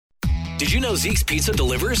Did you know Zeke's Pizza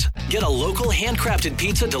delivers? Get a local handcrafted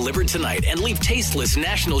pizza delivered tonight and leave tasteless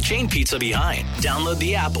national chain pizza behind. Download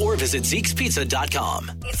the app or visit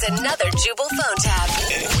Zeke'sPizza.com. It's another Jubal phone tab.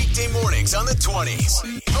 Weekday mornings on the 20s.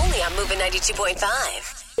 Only on Moving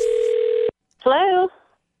 92.5. Hello.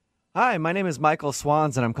 Hi, my name is Michael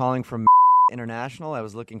Swans, and I'm calling from International. I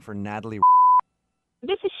was looking for Natalie.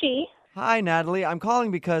 This is she. Hi, Natalie. I'm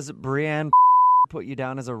calling because Brianne put you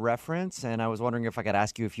down as a reference, and I was wondering if I could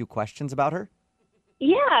ask you a few questions about her.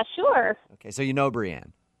 Yeah, sure. Okay, so you know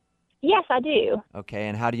Brianne. Yes, I do. Okay,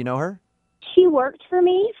 and how do you know her? She worked for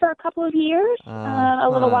me for a couple of years, a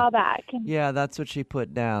little while back. Yeah, that's what she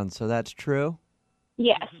put down, so that's true?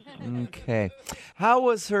 Yes. Okay. How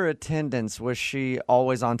was her attendance? Was she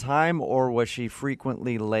always on time, or was she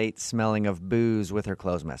frequently late, smelling of booze with her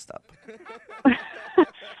clothes messed up?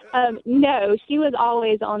 No, she was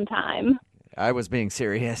always on time. I was being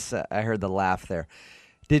serious. I heard the laugh there.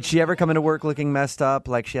 Did she ever come into work looking messed up,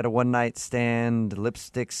 like she had a one-night stand,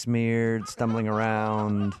 lipstick smeared, stumbling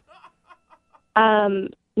around?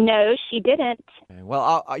 No, she didn't. Okay.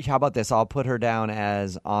 Well, how about this? I'll put her down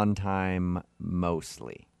as on time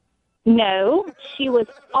mostly. No, she was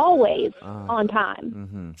always on time.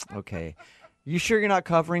 Mm-hmm. Okay. You sure you're not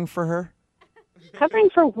covering for her? Covering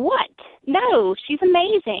for what? No, she's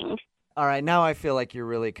amazing. All right, now I feel like you're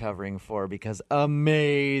really covering for her because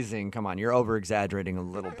amazing. Come on, you're over-exaggerating a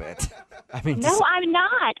little bit. I mean, No, I'm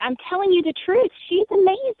not. I'm telling you the truth. She's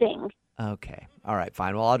amazing. Okay. All right,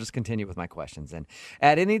 fine. Well, I'll just continue with my questions then.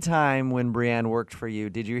 At any time when Brianne worked for you,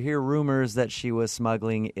 did you hear rumors that she was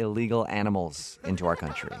smuggling illegal animals into our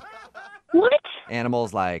country? What?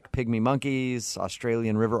 Animals like pygmy monkeys,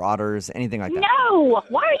 Australian river otters, anything like that? No.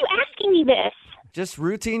 Why are you asking me this? Just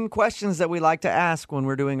routine questions that we like to ask when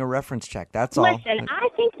we're doing a reference check. That's all. Listen, I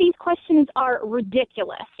think these questions are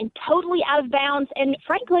ridiculous and totally out of bounds and,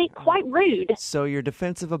 frankly, quite rude. So you're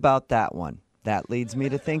defensive about that one. That leads me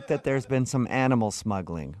to think that there's been some animal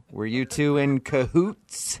smuggling. Were you two in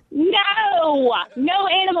cahoots? No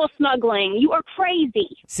animal smuggling. You are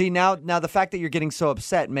crazy. See, now the fact that you're getting so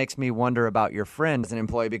upset makes me wonder about your friend as an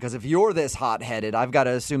employee, because if you're this hot-headed, I've got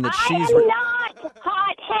to assume that she's... I am not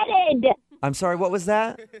hot-headed. I'm sorry, what was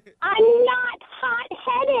that? I'm not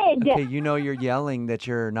hot-headed. Okay, you know you're yelling that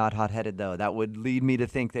you're not hot-headed, though. That would lead me to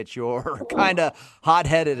think that you're kind of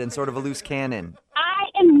hot-headed and sort of a loose cannon.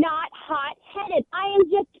 I am not hot-headed. I am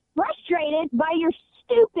just frustrated by your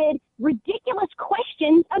stupid, ridiculous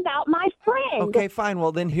questions about my friend. Okay, fine.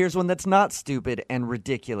 Well, then here's one that's not stupid and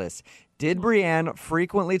ridiculous. Did Brianne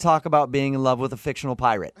frequently talk about being in love with a fictional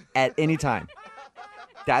pirate at any time?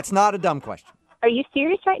 That's not a dumb question. Are you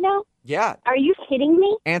serious right now? Yeah. Are you kidding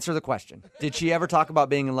me? Answer the question. Did she ever talk about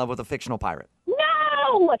being in love with a fictional pirate?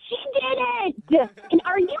 No, she didn't. And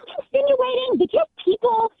are you insinuating that you have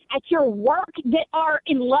people at your work that are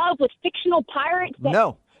in love with fictional pirates that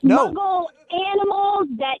No. smuggle animals,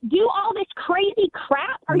 that do all this crazy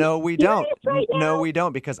crap? No, we don't. Right now? No, we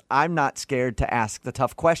don't, because I'm not scared to ask the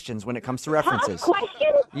tough questions when it comes to references. Tough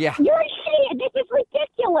questions? Yeah. You're an idiot. This is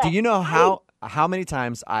ridiculous. Do you know how many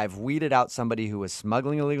times I've weeded out somebody who was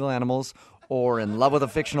smuggling illegal animals or in love with a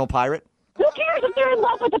fictional pirate? Who cares if they're in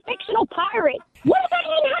love with a fictional pirate? What does that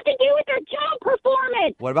even have to do with their job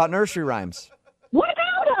performance? What about nursery rhymes? What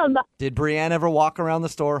about them? Did Brianne ever walk around the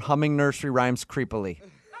store humming nursery rhymes creepily,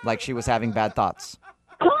 like she was having bad thoughts?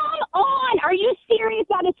 Come on. Are you serious?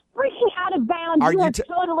 That is freaking out of bounds. Are You you have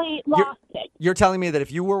totally lost it. You're telling me that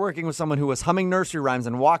if you were working with someone who was humming nursery rhymes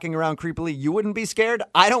and walking around creepily, you wouldn't be scared?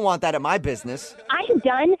 I don't want that at my business. I'm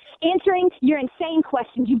done answering your insane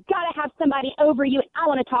questions. You've got to have somebody over you, and I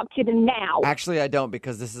want to talk to them now. Actually, I don't,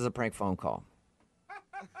 because this is a prank phone call.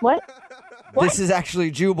 What? This is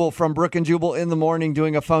actually Jubal from Brook and Jubal in the Morning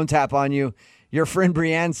doing a phone tap on you. Your friend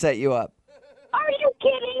Brianne set you up. Are you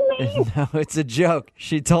kidding me? No, it's a joke.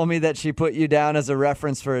 She told me that she put you down as a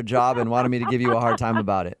reference for a job and wanted me to give you a hard time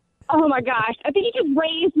about it. Oh, my gosh. I think you just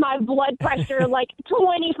raised my blood pressure like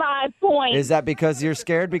 25 points. Is that because you're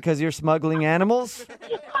scared because you're smuggling animals?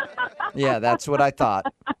 Yeah, that's what I thought.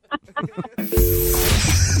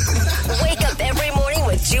 Wake up every morning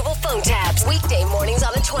with Jubal phone tabs. Weekday mornings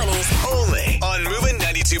on the 20s. Only on Moving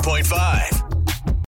 92.5.